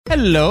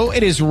Hello,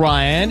 it is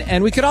Ryan,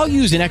 and we could all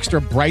use an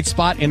extra bright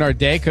spot in our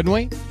day, couldn't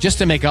we? Just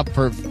to make up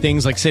for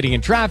things like sitting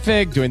in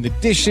traffic, doing the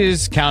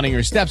dishes, counting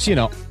your steps, you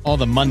know, all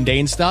the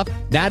mundane stuff.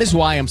 That is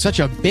why I'm such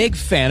a big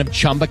fan of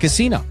Chumba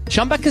Casino.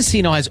 Chumba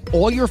Casino has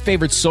all your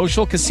favorite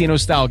social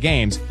casino-style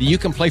games that you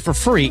can play for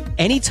free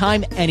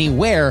anytime,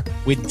 anywhere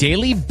with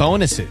daily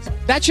bonuses.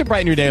 That should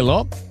brighten your day a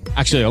little.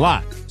 Actually, a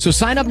lot. So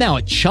sign up now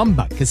at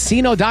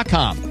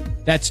ChumbaCasino.com.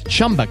 That's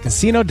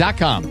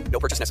ChumbaCasino.com. No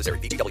purchase necessary.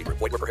 VGW Group.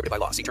 Void where prohibited by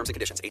law. See terms and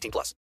conditions.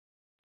 18+.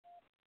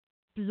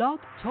 Blog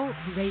Talk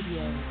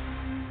Radio.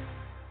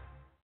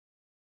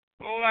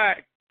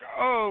 Black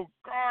Oak,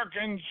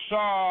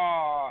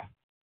 Arkansas.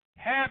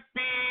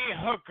 Happy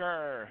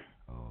Hooker.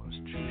 Oh, it's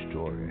a true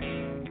story.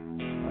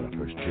 My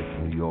first trip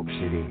to New York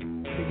City,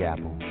 Big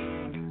Apple.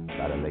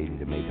 Got a lady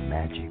that made the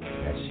magic of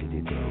that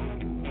city glow.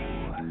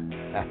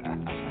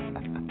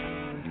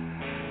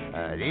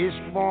 This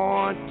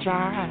boy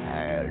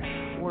child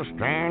was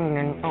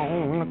standing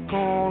on the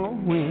corner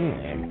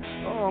when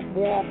up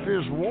walked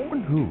this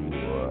woman who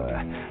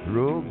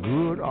looked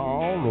good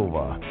all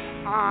over.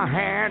 I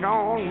had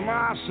on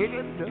my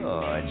city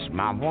duds,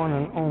 my one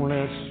and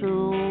only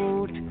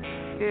suit.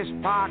 This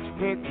fox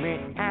picked me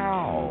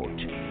out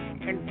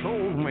and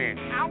told me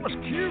I was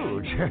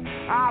cute.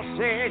 I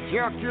said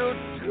you're cute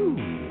too,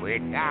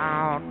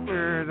 without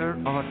further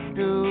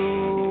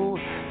ado.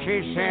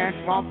 She said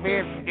for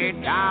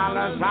 $50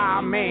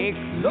 I'll make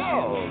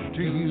love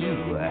to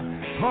you.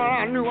 Well,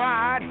 I knew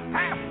I'd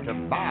have to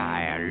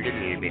buy a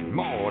little bit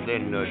more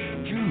than the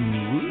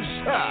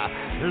juice.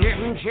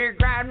 Then she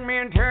grabbed me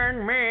and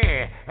turned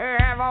me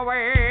every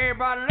way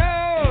but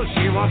loose.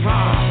 She was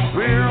a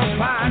real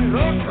fine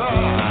hooker,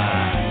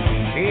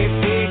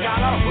 $50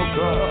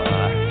 hooker,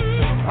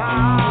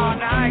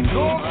 all-night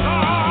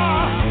hooker,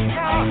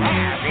 a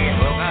happy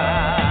hooker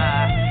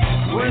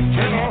with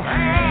gentle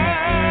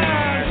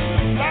hands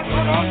that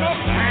could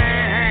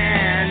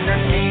understand the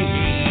needs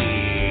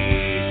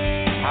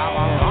of a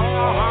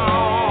lonely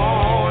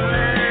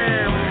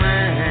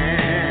man.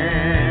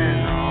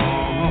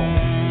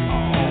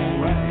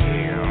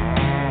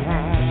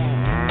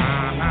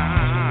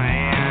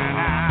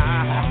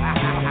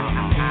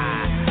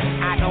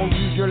 I don't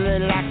usually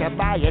like to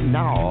buy it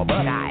now,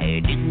 but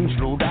I didn't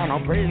slow down or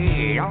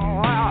pray.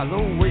 Oh, the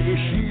way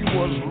she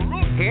was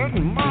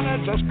looking,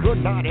 money just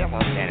could not ever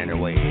stand in the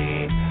way.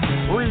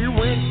 We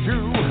went to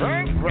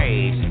her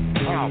place,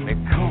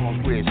 because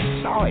we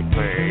saw it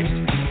first.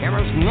 There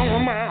was no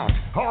amount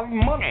of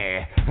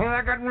money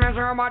that could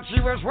measure what she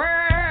was worth.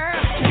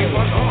 She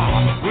was a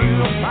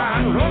real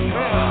fine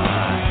hooker,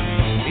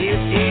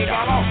 $50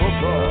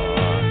 hooker,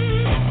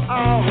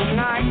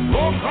 all-night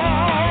hooker,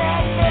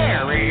 a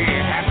very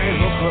happy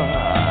hooker,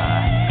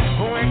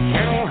 with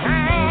two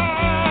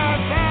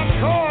hands that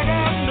could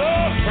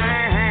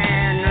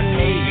understand the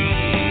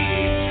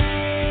needs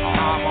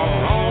of a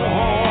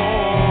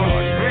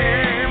lonely man.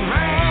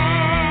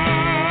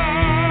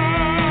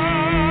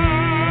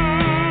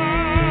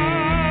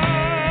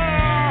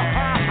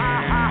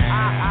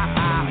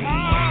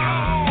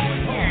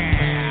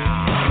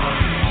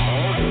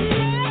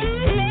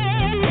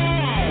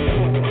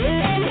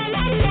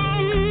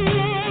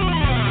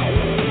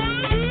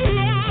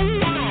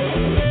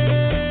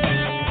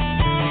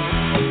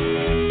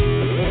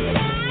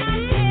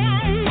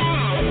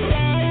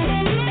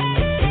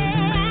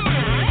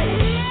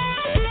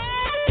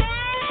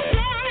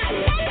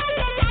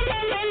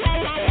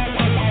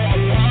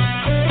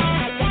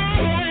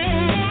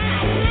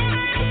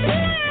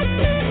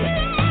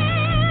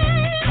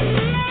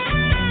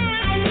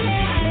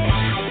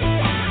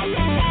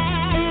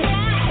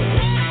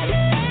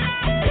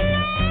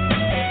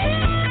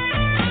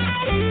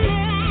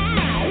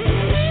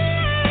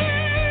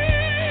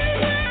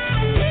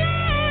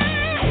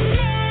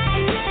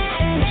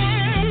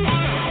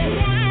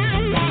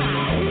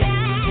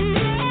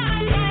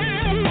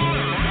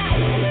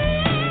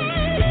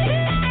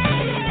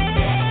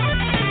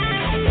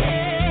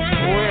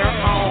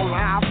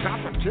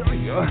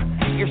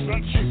 You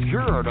said she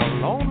cured a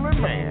lonely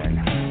man,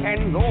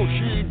 and though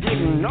she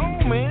didn't know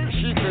me,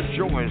 she could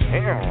sure as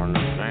hell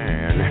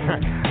understand.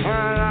 The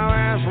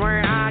best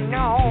way I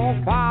know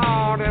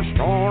for the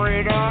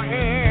story to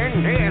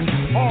end is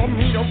for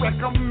me to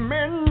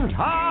recommend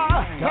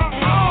her to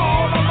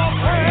all of my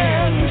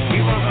friends. She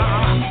was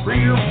a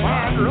real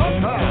fine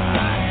looker,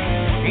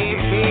 she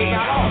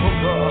got a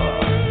hooker,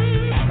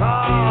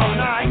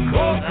 all-night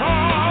cooker,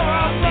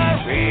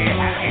 a very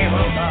happy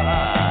hooker.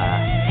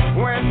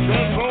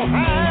 Gentle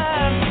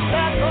hands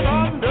that could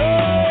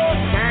understand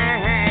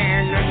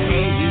the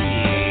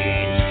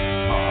needs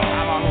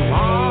of a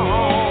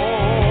lonely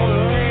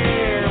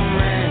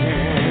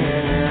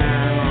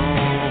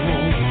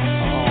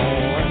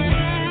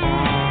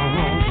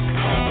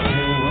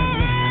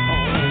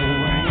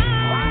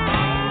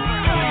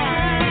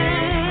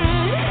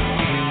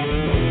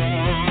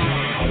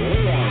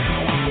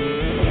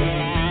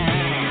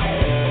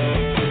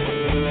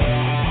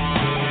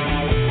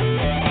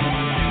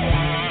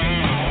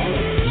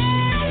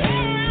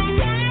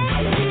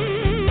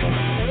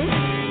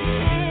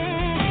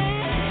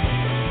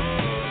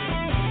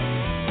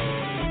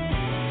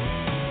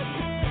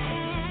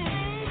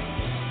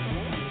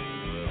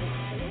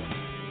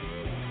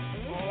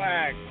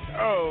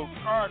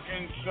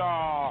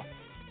Arkansas.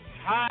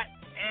 Hot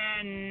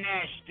and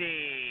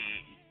nasty.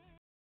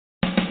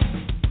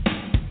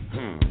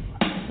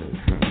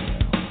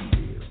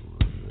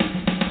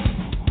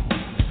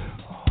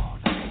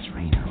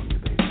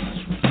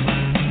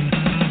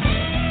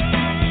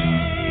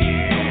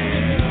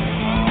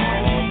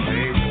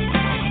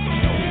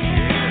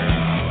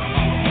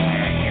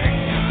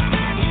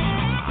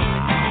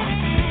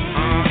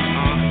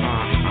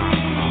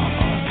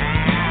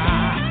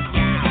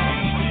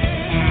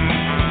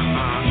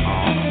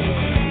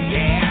 Yeah.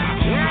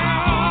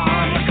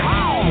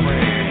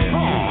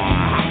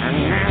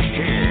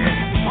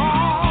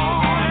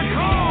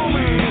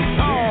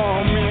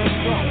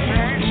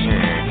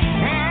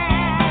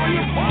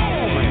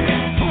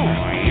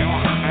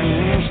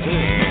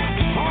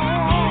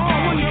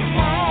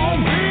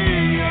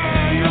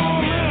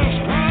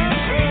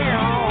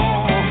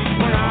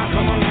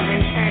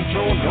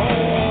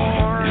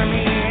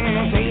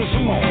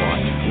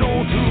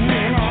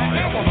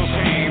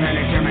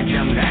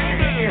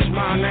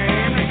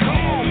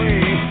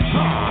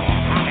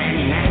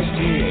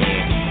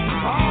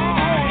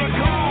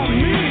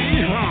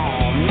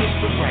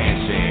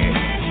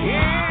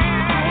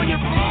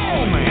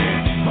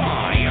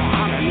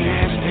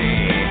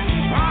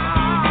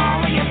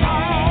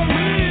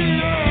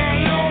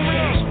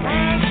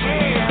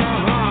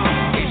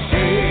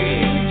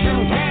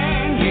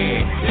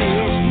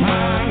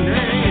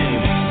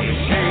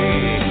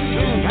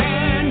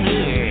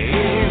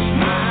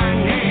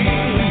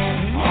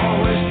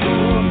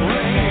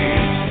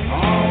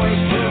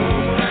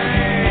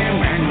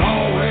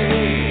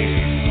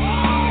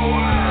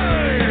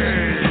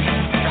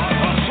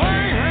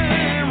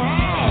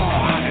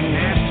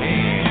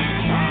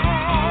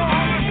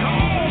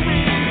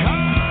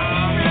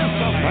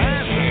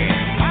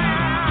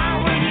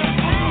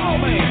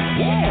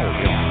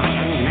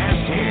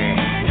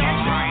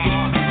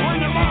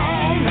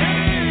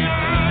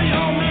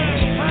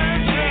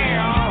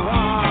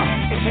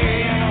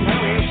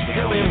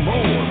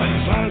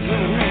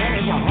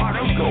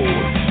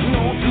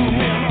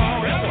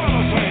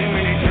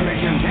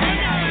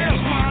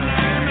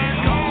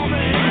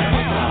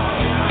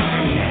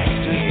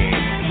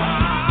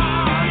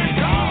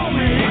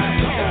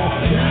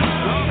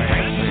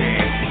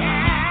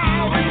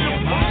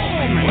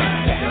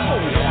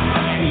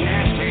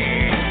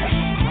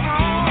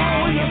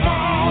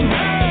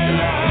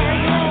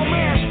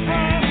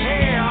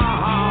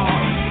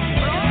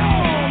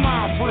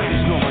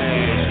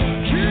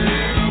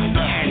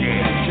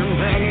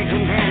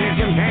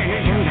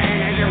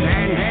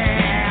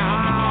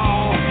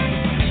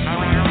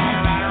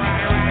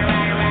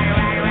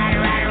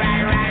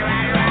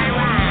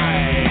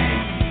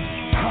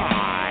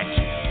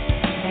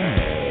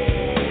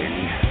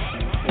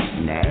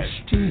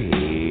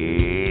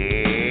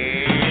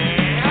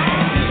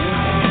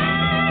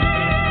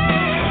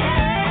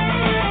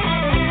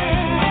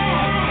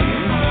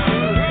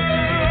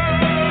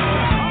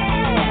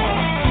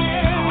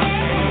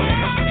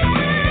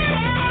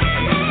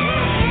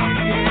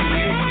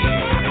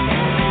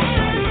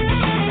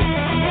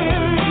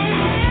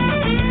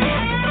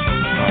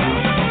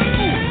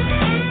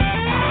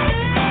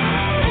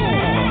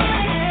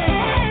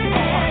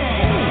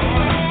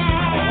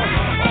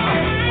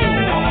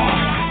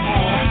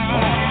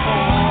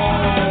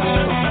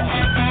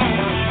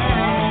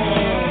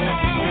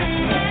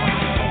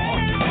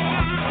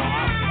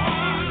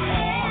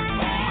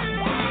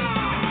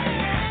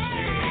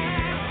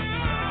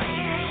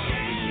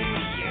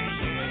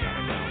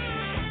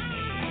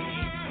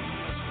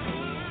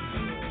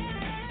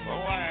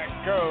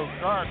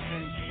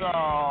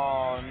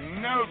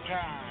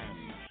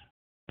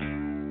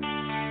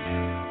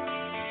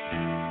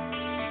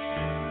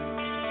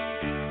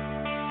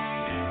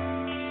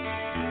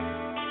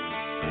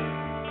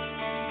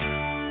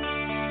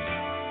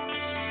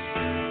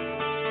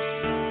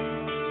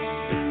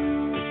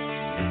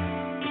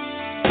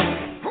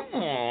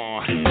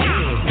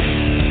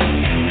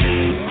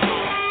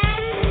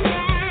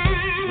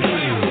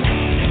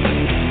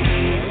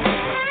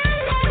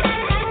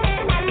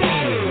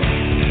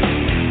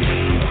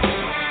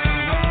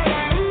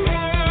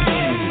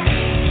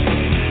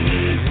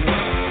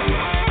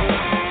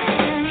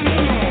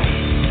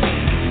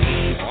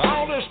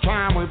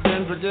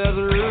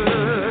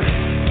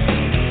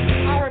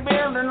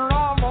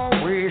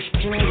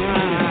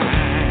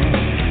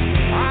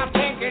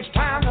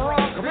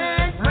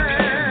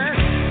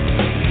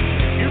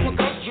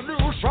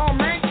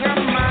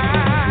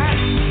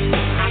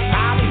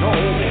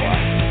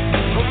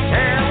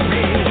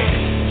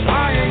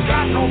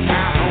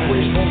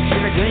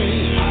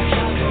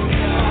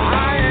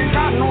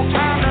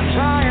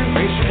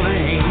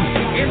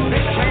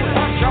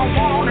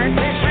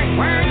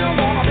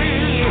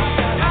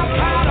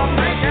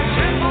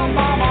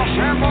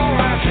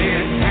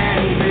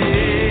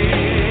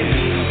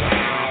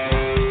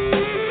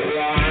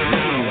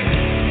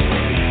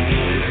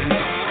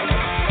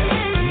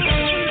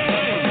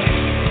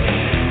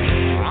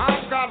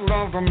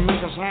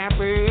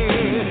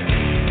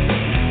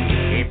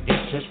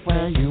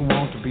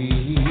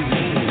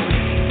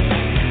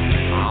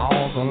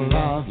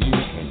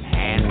 can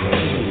handle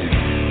it.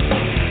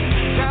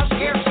 Just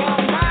give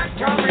some back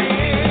to me.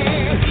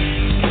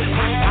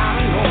 I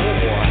gotta know.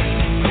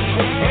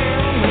 So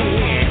tell me.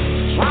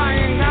 So I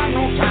ain't got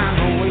no time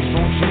to waste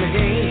on shit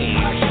again.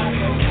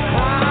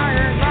 I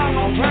ain't got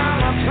no time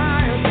to try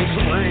and fix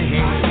a brain.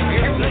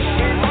 If this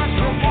ain't what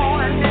you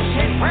want and this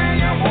ain't where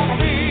you wanna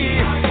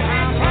be,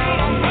 I'm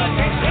gonna make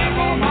it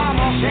simple,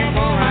 mama,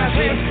 simple as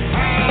it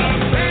can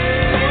be.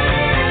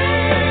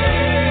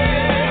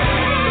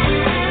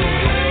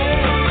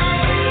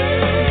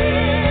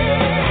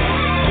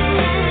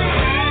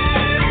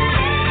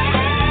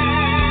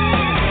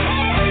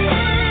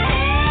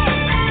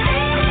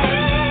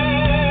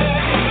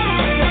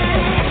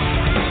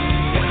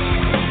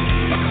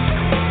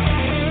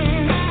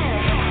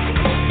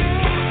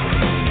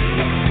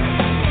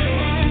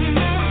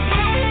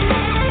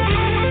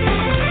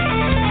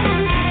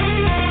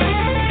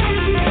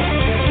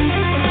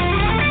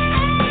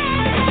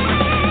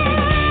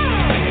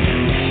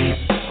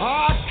 I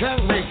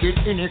can't make it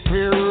any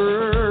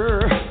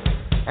clearer,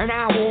 and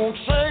I won't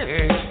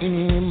say it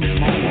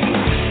anymore.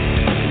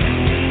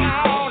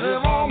 I'll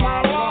give all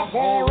my love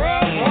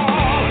forever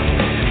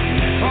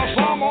for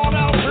someone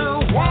else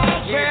who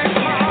wants it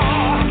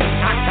more.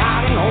 I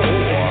gotta know,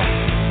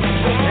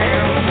 so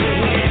tell me.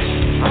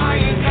 I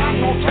ain't got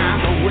no time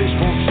to waste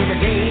on shit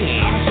again.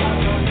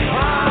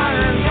 I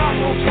ain't got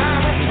no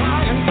time to try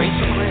and face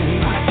the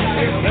rain.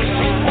 If this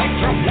ain't what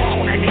you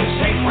want and this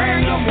ain't where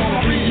you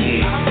wanna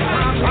be,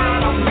 I'm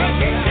trying to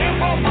make it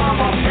simple,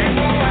 mama,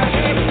 simple as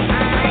it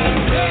can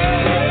be.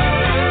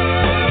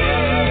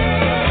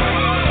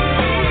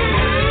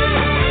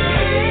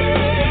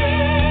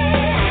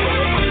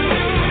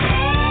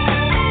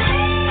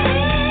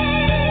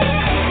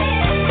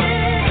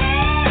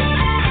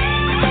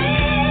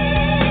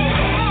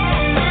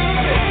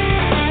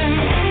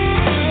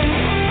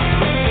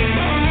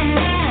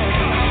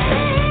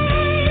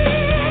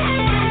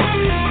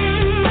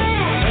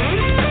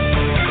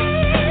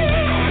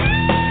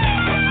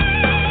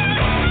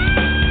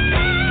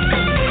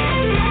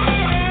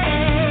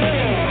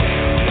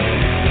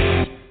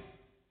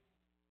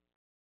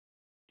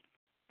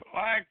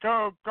 Black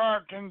Oak,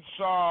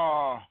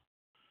 Arkansas.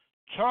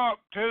 Talk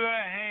to the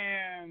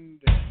hand.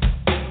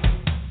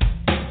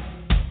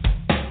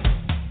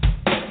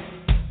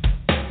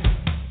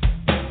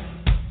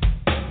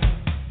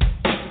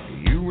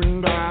 You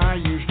and I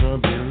used to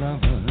be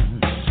lovers.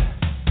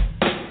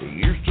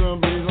 Used to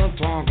be the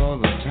talk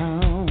of the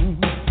town.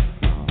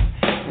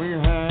 We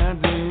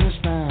had this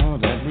vow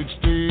that we'd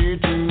stay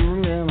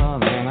together.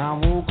 Then I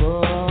woke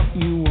up,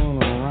 you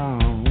weren't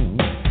around.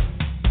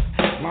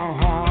 My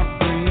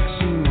heartbeat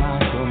seemed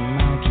like a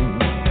mountain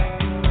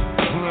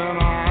that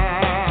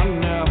I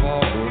never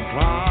could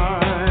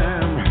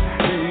climb.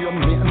 You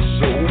meant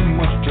so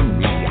much to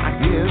me. I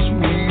guess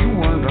we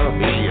weren't to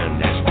be, and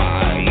that's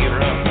why you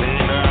left me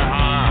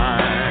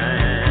behind.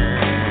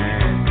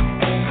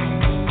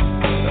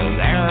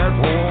 That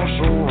was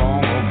so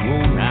long ago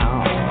now.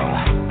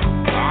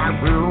 I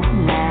built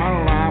my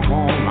life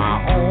on my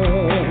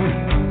own.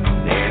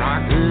 Then I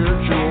get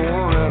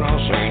your letter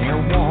saying you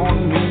want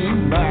me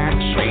back,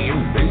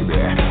 saying, baby,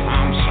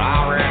 I'm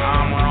sorry,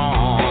 I'm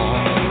wrong.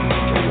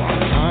 So I'm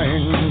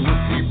trying to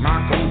keep my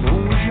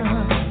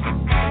composure.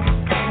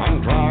 I'm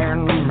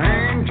trying to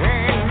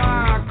maintain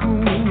my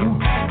cool.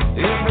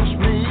 If it's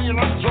me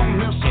that you're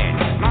missing,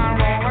 my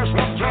love is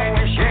what you're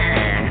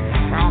wishing.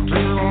 Talk to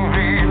your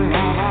hand,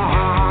 while my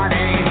heart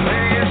ain't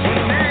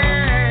listening.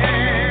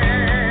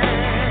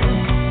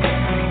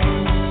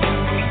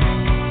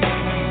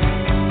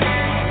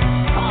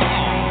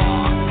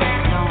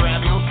 You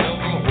grab yourself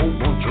a whole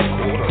bunch of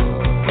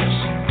quarters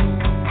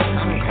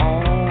and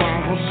call out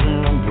for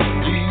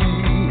sympathy.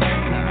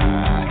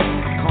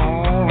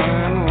 Call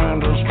and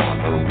lend us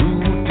like a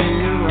root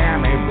dear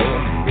Rami,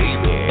 but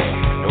baby,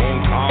 don't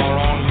call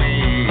on me.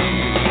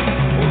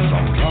 'Cause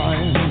I'm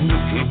trying to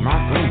keep my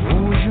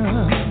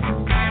composure.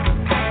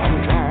 I'm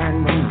trying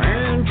to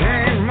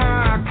maintain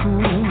my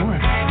cool.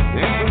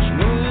 If it's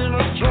me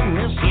that you're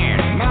missing,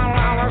 my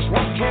love is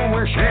what you're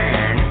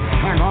wishing.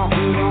 Hang on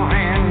to your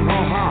hand,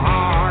 'cause my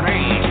heart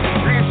ain't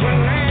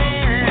listening.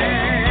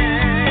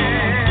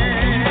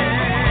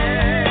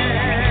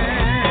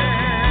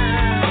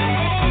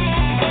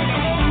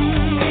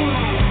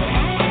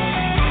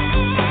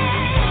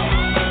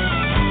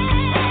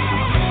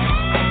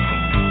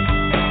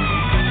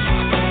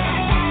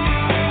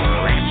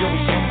 Grab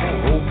yourself a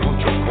whole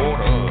bunch of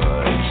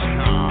quarters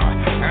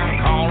and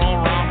call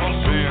around for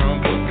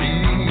sympathy.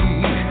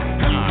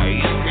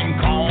 You can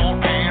call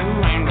and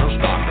lend us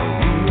like a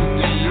root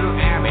dear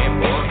Abby,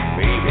 but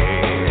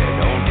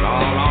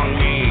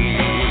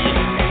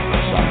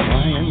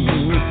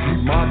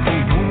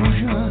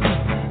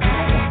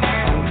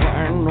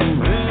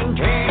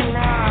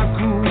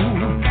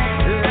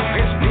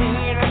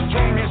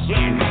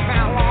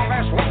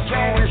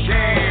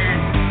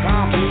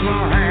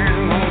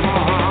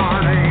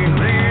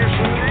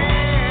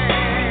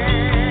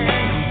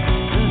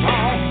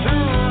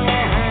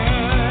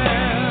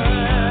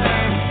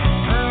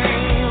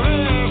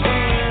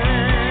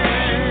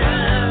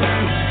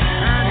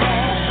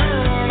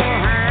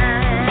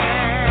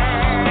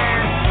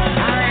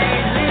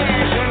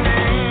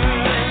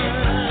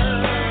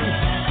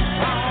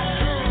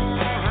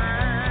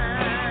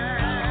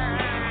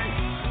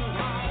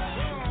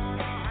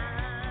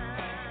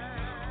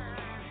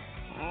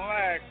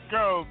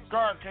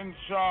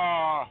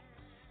Arkansas.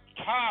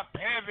 Top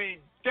heavy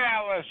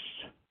Dallas.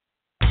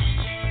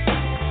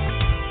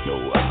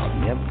 No, I'll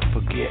never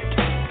forget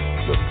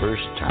the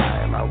first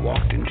time I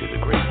walked into the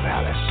Great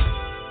Palace.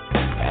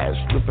 As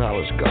the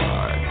palace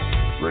guard,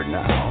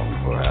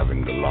 renowned for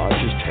having the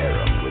largest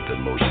harem with the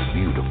most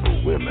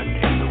beautiful women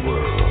in the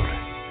world.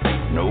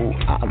 No,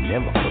 I'll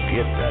never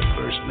forget that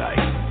first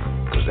night,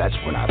 because that's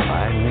when I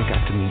finally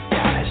got to meet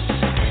Dallas,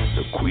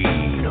 the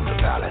queen of the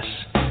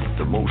palace,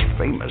 the most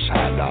famous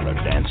high-dollar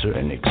dancer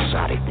and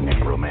exotic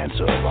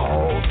necromancer of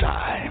all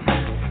time.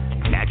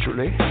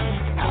 Naturally,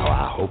 how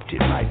I hoped it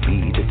might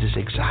be that this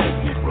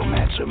exotic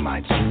necromancer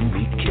might soon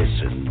be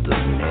kissing the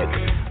neck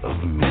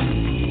of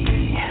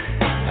me.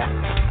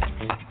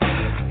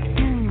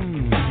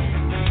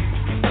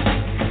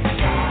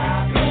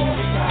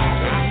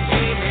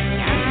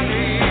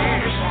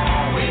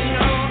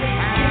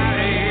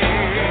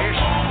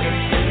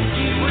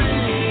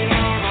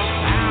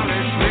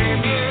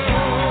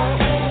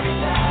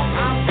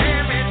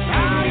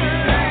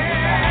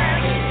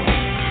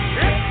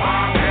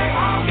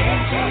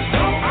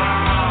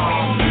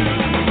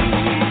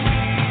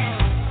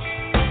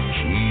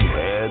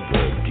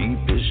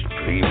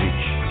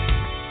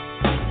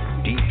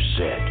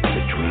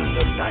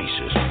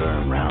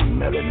 Firm round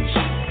melons,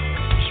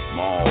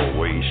 small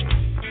waist,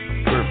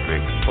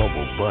 perfect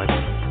bubble butt,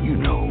 you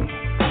know,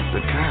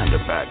 the kind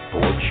of back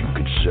porch you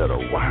could set a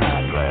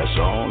wine glass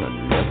on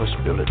and never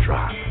spill a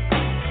drop.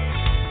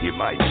 You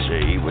might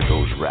say with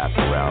those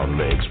wraparound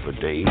legs for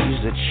days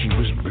that she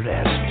was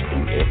blessed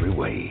in every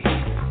way.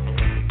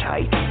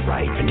 Tight,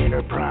 ripe, and in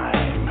her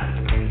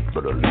prime,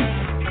 but aloof.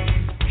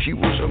 She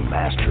was a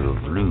master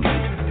of lewd,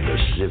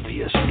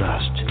 lascivious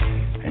lust,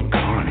 and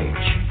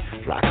carnage.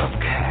 Like a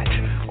cat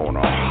on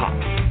a hot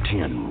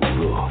tin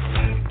roof.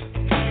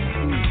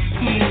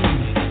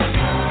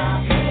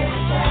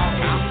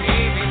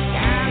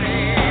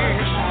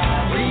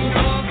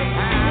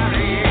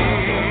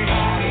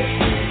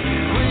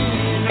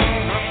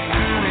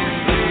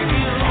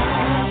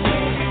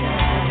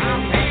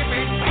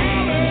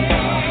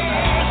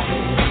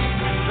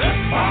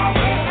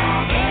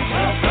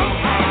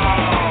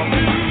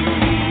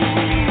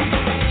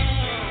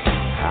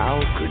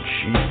 How could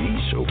she be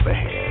so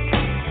bad?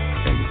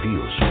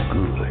 Feel so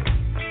good,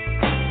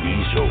 be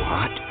so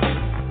hot,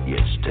 yet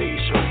stay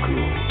so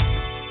cool.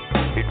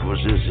 It was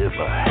as if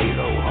a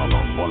halo hung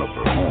on one of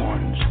her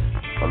horns,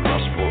 a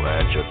lustful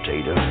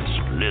agitator,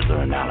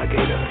 slithering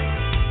alligator,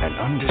 an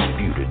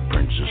undisputed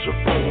princess of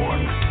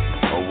porn,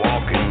 a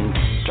walking,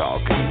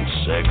 talking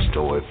sex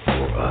toy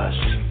for us,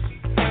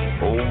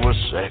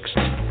 oversexed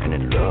and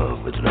in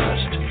love with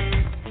lust.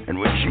 And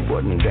when she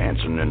wasn't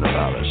dancing in the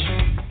palace,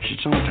 she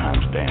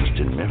sometimes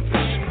danced in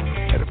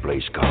Memphis at a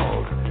place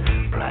called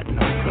Platinum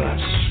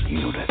Plus. You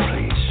know that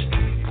place?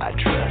 I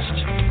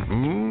trust.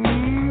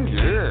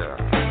 Yeah.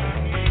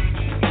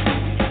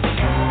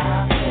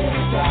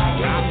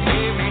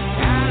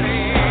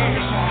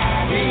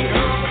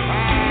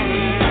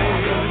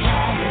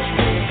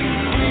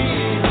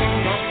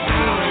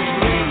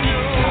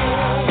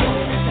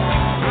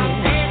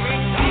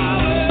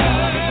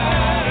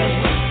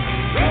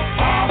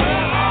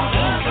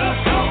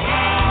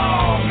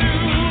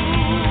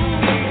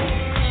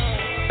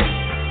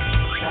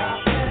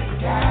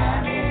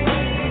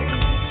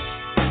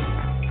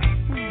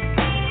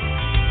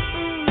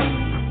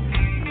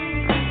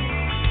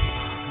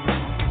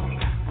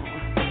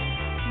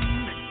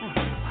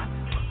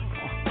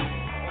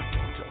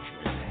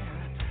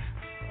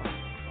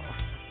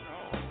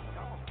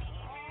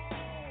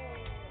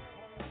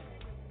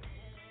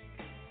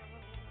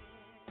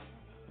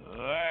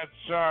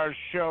 That's our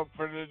show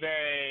for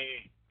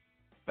today.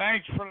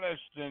 Thanks for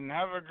listening.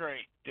 Have a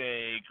great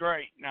day,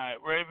 great night,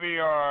 wherever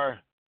you are.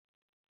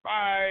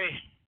 Bye.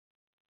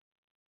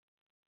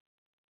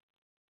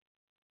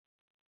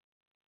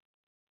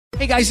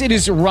 Hey guys, it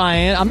is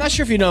Ryan. I'm not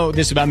sure if you know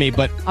this about me,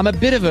 but I'm a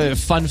bit of a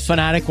fun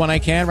fanatic when I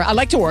can. I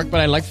like to work,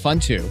 but I like fun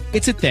too.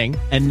 It's a thing.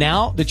 And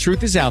now the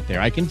truth is out there.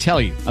 I can tell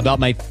you about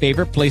my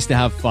favorite place to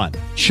have fun.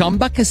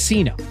 Chumba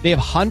Casino. They have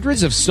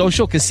hundreds of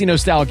social casino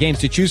style games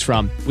to choose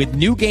from with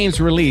new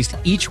games released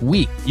each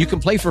week. You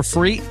can play for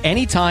free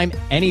anytime,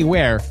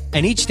 anywhere.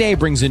 And each day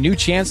brings a new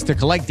chance to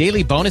collect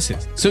daily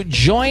bonuses. So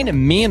join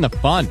me in the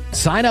fun.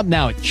 Sign up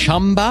now at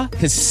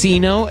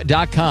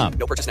ChumbaCasino.com.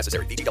 No purchase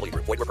necessary. VGW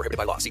Group. Void where prohibited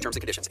by law. See terms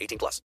and conditions. 18+.